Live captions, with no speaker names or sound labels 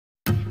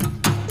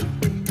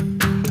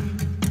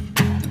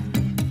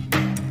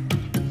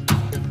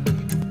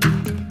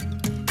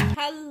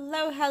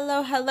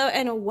Hello,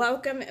 and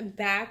welcome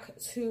back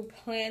to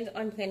Planned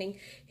on Planning.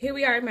 Here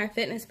we are in my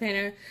fitness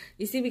planner.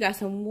 You see, we got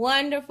some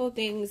wonderful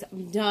things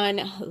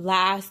done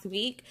last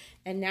week,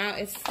 and now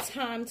it's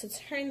time to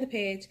turn the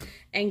page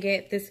and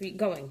get this week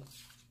going.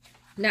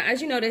 Now,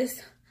 as you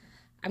notice,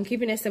 I'm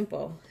keeping it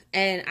simple,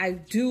 and I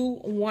do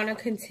want to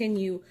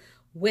continue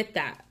with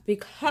that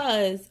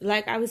because,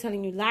 like I was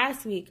telling you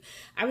last week,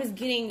 I was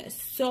getting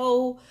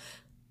so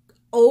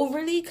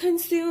overly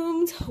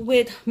consumed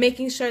with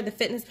making sure the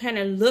fitness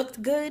planner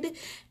looked good,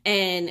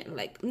 and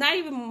like not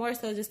even more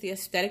so just the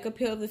aesthetic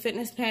appeal of the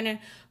fitness planner,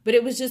 but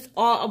it was just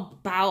all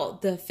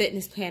about the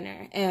fitness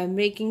planner and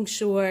making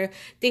sure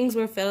things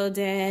were filled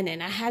in,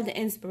 and I had the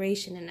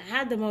inspiration and I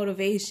had the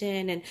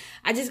motivation, and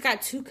I just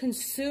got too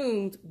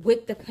consumed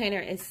with the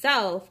planner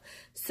itself.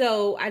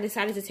 So I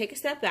decided to take a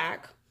step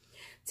back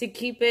to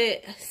keep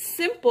it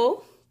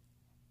simple,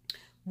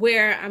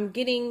 where I'm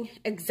getting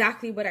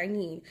exactly what I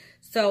need.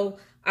 So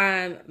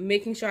I'm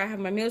making sure I have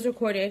my meals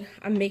recorded.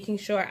 I'm making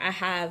sure I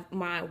have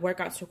my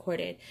workouts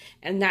recorded.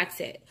 And that's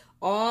it.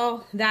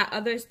 All that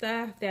other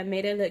stuff that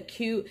made it look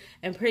cute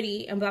and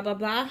pretty and blah, blah,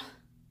 blah,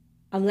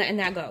 I'm letting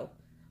that go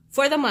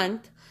for the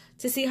month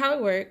to see how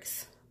it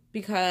works,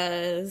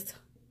 because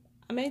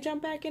I may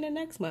jump back in the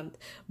next month.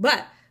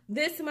 But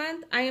this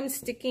month, I am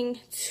sticking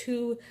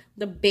to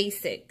the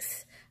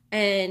basics.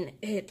 And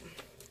it,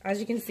 as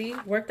you can see,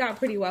 worked out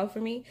pretty well for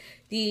me.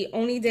 The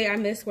only day I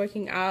missed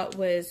working out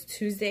was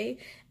Tuesday,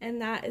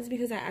 and that is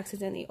because I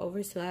accidentally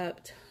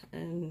overslept.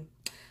 And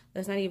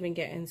let's not even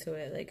get into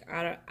it. Like,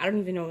 I don't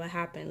even know what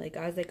happened. Like,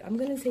 I was like, I'm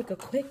gonna take a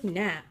quick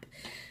nap.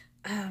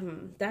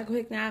 That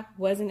quick nap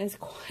wasn't as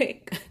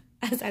quick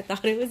as I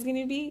thought it was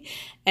gonna be,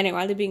 and it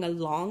wound up being a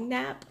long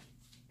nap.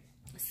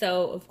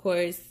 So, of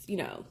course, you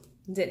know,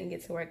 didn't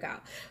get to work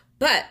out.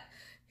 But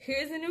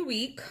here's a new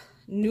week,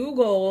 new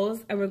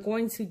goals, and we're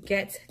going to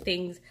get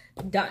things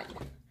done.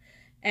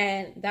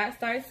 And that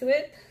starts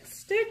with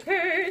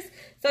stickers.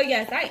 So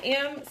yes, I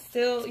am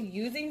still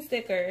using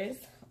stickers,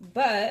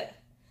 but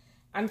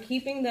I'm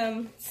keeping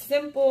them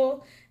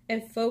simple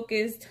and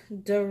focused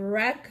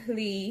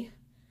directly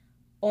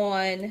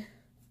on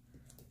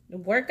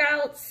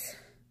workouts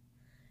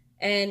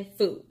and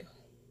food.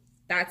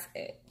 That's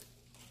it.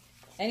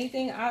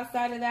 Anything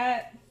outside of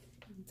that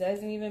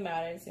doesn't even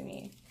matter to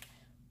me.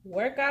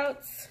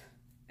 Workouts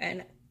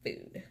and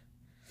food.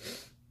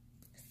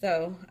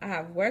 So I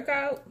have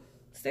workout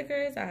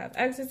stickers, I have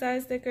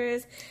exercise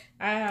stickers,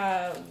 I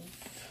have,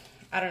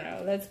 I don't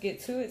know, let's get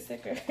to it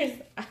stickers.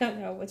 I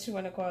don't know what you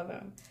want to call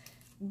them,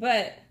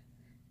 but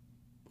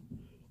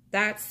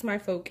that's my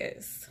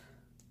focus.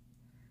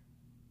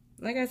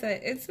 Like I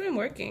said, it's been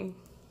working,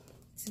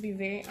 to be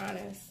very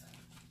honest.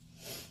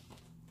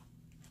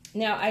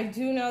 Now, I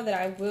do know that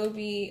I will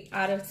be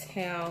out of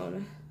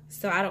town,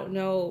 so I don't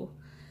know.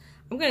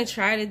 I'm going to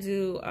try to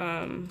do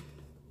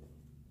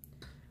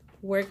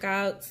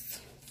workouts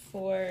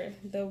for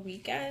the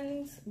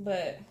weekends,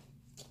 but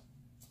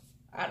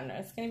I don't know.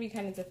 It's going to be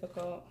kind of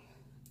difficult,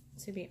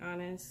 to be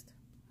honest.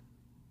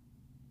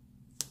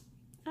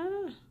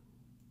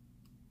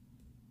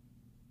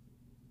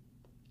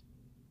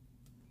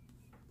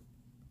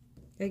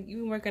 Like,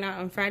 even working out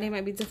on Friday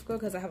might be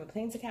difficult because I have a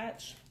plane to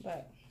catch,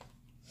 but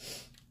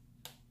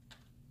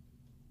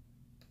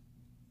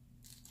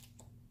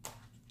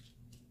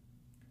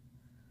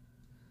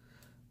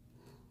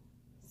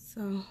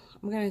so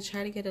I'm going to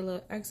try to get a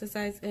little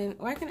exercise in,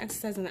 or I can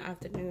exercise in the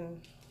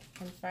afternoon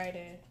on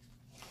Friday.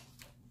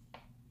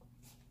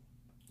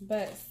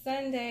 But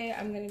Sunday,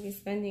 I'm going to be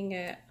spending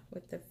it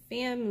with the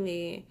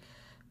family.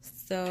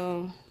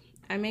 So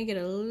I may get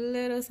a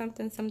little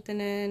something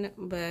in,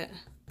 but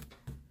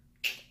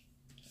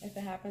if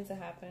it happens, it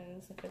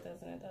happens. If it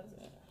doesn't, it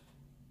doesn't.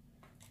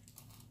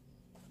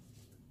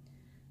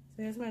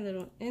 So here's my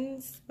little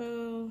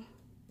inspo.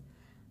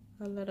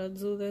 A little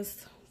do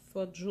this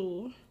for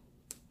Drew.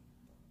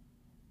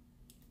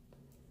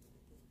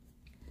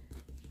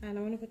 And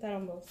I'm going to put that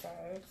on both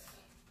sides.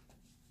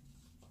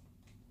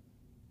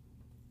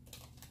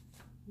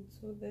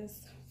 Do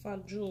this for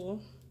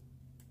Drew.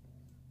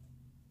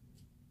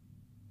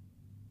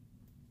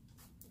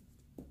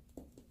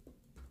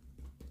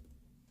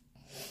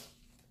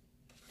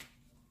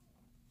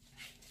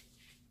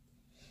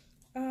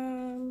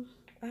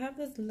 I have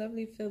this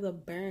lovely Feel the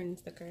Burn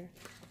sticker.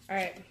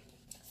 Alright,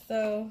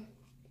 so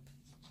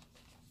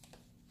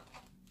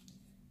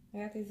I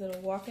got these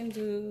little walking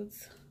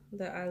dudes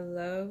that I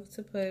love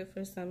to put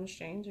for some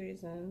strange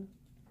reason.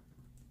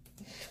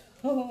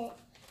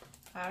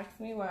 Ask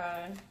me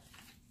why,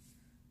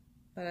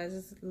 but I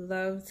just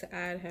love to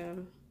add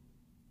him.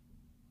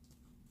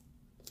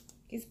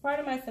 He's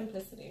part of my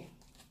simplicity.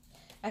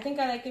 I think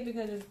I like it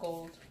because it's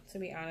gold, to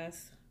be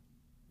honest.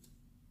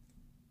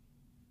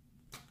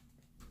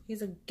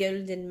 He's a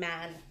golden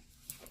man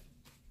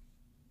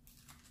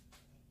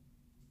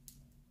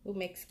who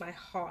makes my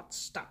heart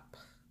stop.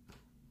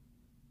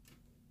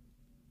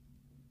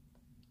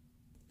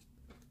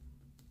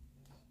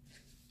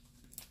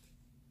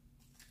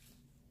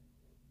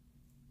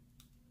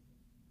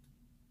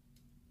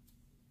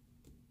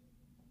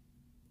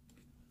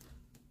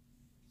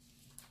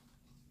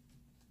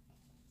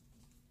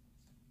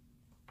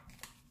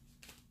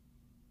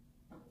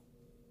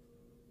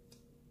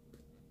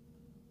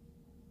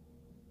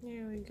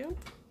 There we go.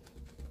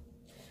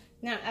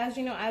 Now, as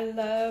you know, I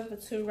love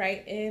to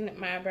write in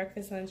my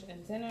breakfast, lunch,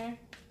 and dinner.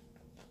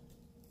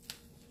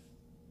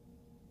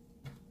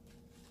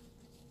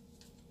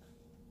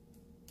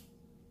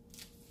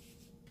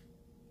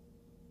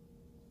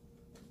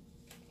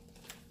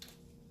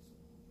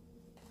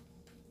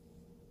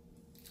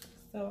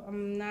 So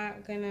I'm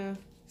not gonna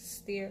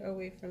steer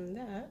away from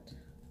that.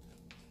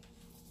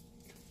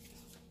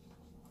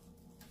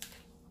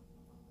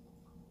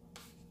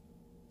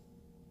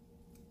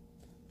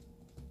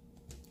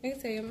 Like I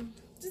say, I'm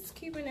just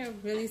keeping it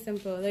really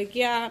simple. Like,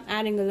 yeah, I'm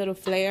adding a little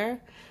flair,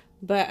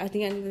 but at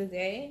the end of the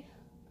day,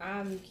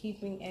 I'm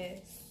keeping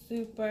it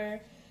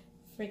super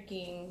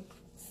freaking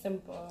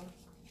simple.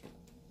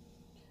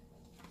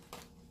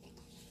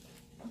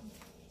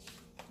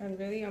 And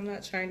really, I'm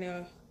not trying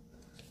to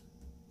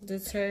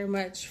deter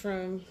much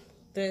from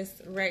this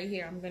right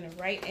here. I'm gonna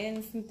write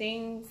in some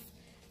things,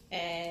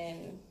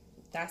 and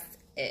that's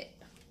it.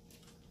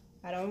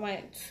 I don't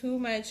want too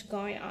much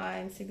going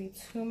on to be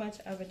too much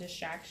of a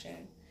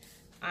distraction,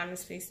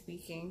 honestly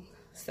speaking.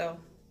 So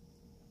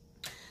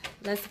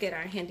let's get our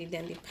handy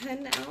dandy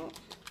pen out.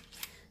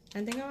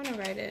 I think I want to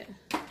write it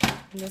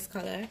in this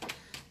color.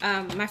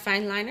 My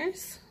fine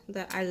liners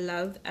that I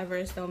love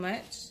ever so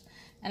much.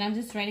 And I'm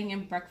just writing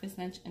in breakfast,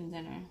 lunch, and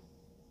dinner.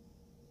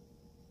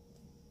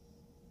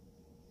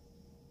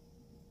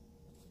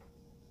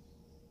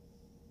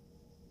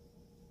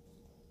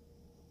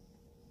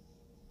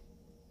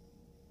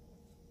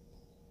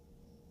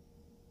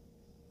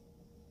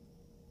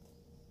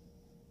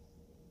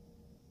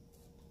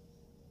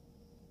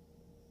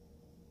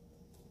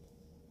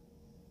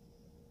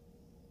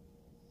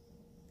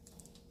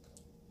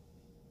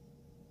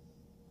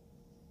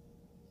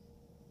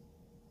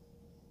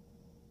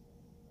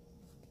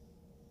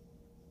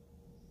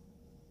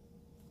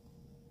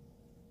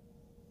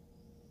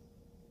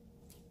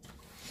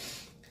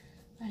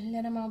 I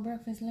let them out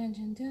breakfast, lunch,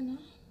 and dinner.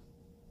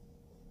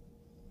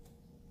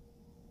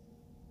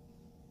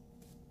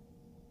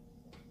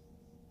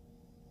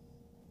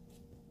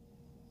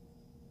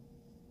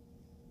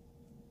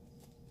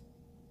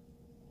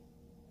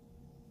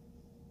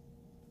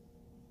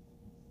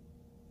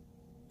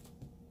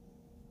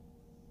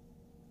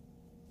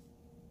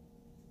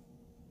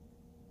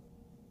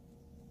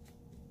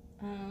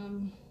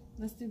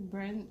 Let's do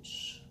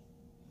brunch.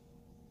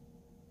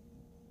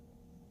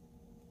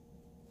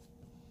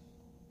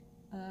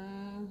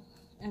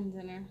 And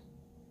dinner.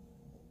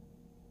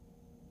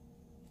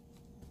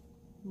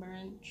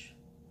 Brunch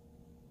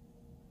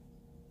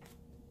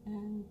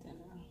and dinner.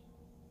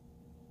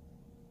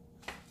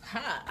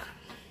 Ha!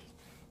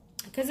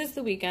 Because it's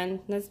the weekend,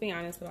 let's be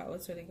honest about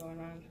what's really going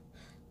on.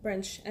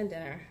 Brunch and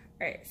dinner.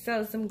 Alright,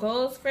 so some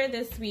goals for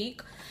this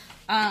week.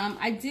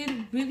 I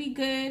did really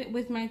good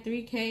with my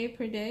 3K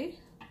per day.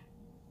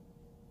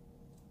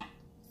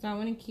 So I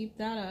want to keep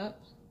that up.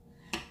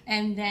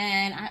 And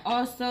then I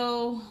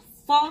also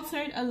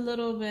faltered a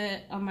little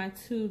bit on my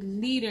 2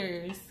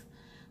 liters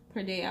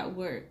per day at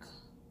work.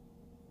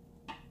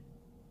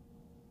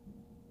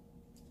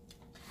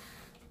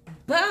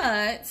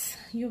 But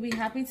you'll be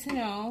happy to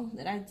know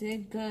that I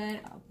did good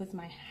with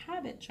my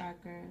habit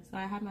tracker. So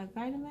I have my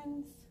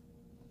vitamins.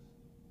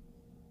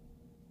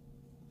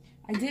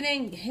 I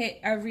didn't hit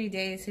every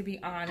day, to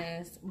be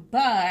honest,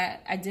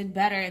 but I did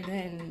better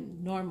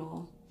than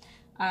normal.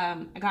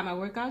 I got my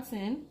workouts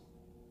in.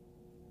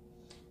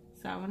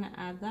 So I want to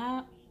add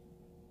that.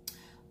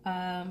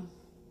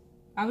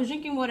 I was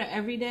drinking water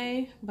every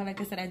day, but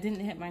like I said, I didn't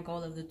hit my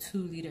goal of the 2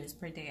 liters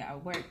per day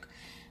at work.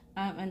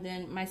 And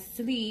then my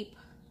sleep,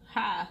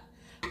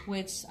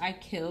 which I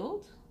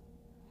killed.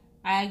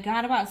 I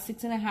got about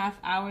 6.5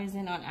 hours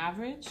in on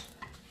average,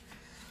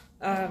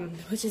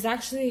 which is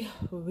actually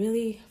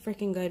really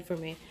freaking good for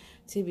me,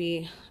 to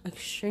be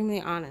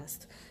extremely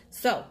honest.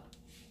 So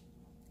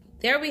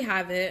there we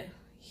have it.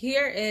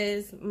 Here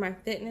is my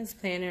fitness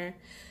planner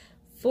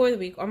for the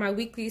week, or my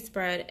weekly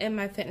spread and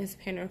my fitness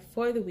planner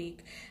for the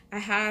week. I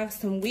have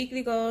some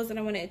weekly goals that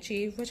I want to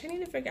achieve, which I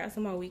need to figure out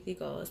some more weekly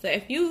goals. So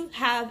if you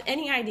have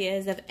any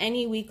ideas of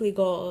any weekly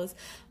goals,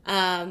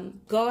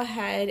 go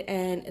ahead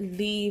and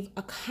leave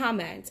a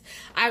comment.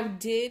 I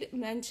did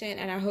mention,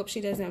 and I hope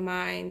she doesn't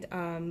mind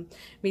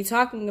me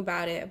talking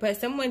about it, but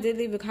someone did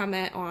leave a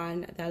comment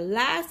on the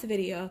last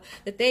video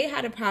that they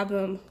had a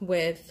problem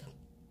with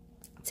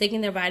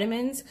taking their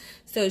vitamins,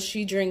 so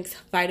she drinks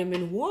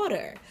vitamin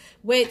water,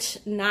 which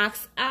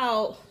knocks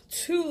out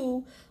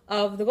 2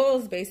 of the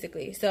goals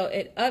basically. So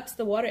it ups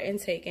the water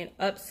intake and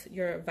ups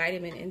your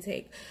vitamin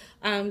intake.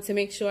 To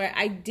make sure,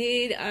 I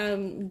did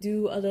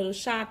do a little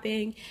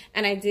shopping,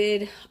 and I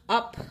did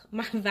up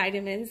my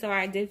vitamins. So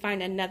I did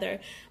find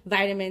another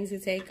vitamin to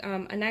take,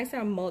 a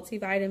nicer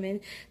multivitamin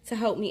to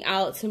help me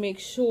out, to make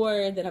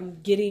sure that I'm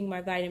getting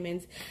my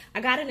vitamins. I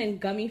got it in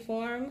gummy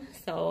form,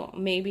 so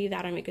maybe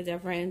that'll make a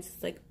difference.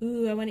 It's like,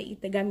 ooh, I want to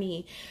eat the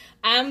gummy.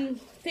 I'm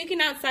thinking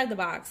outside the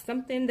box,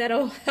 something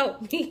that'll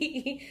help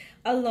me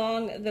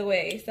along the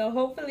way. So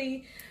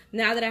hopefully,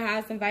 now that I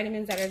have some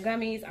vitamins that are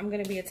gummies, I'm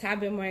going to be a tad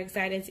bit more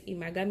excited to eat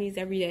my gummies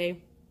every day.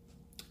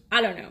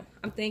 I don't know.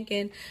 I'm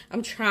thinking,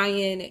 I'm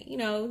trying, you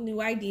know,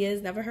 new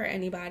ideas, never hurt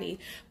anybody.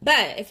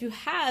 But if you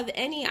have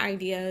any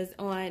ideas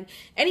on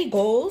any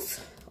goals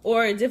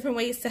or different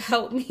ways to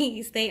help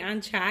me stay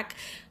on track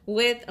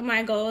with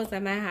my goals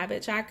and my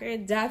habit tracker,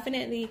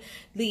 definitely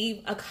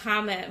leave a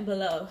comment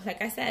below. Like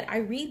I said, I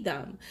read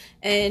them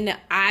and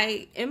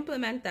I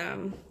implement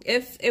them.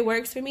 If it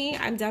works for me,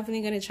 I'm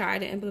definitely going to try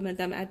to implement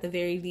them at the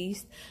very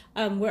least.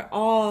 We're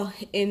all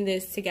in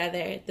this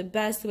together. The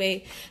best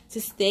way to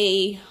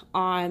stay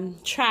on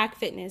track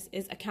fitness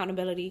is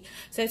accountability.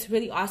 So it's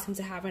really awesome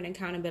to have an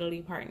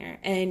accountability partner,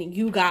 and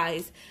you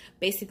guys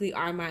basically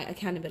are my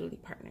accountability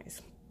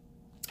partners.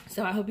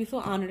 So I hope you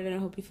feel honored and I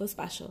hope you feel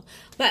special.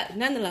 But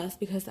nonetheless,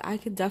 because I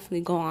could definitely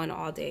go on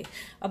all day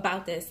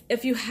about this.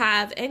 If you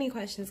have any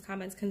questions,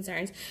 comments,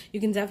 concerns, you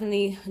can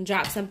definitely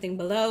drop something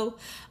below.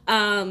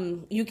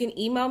 You can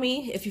email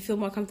me if you feel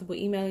more comfortable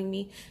emailing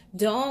me.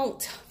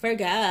 Don't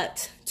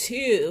forget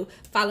to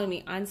follow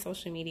me on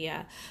social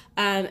media.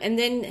 And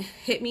then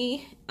hit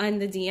me on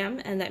the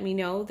DM and let me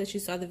know that you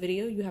saw the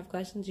video. You have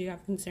questions, you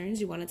have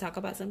concerns, you want to talk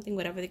about something,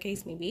 whatever the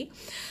case may be.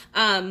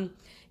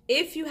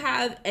 If you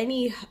have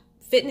any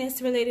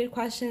fitness related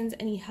questions,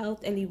 any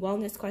health, any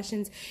wellness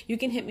questions, you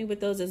can hit me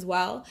with those as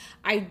well.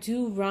 I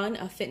do run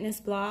a fitness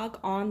blog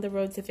on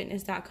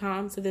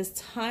theroadtofitness.com, so there's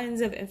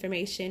tons of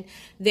information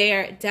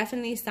there.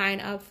 Definitely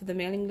sign up for the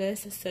mailing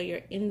list so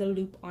you're in the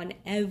loop on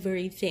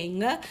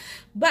everything.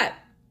 But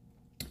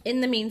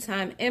in the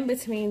meantime, in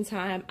between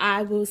time,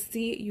 I will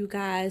see you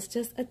guys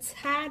just a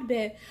tad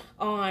bit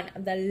on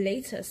the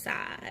later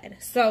side.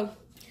 So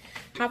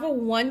have a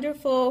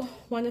wonderful,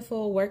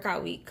 wonderful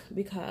workout week,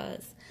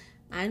 because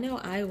I know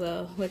I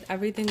will with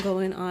everything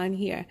going on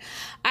here.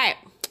 All right.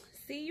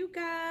 See you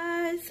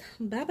guys.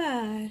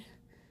 Bye-bye.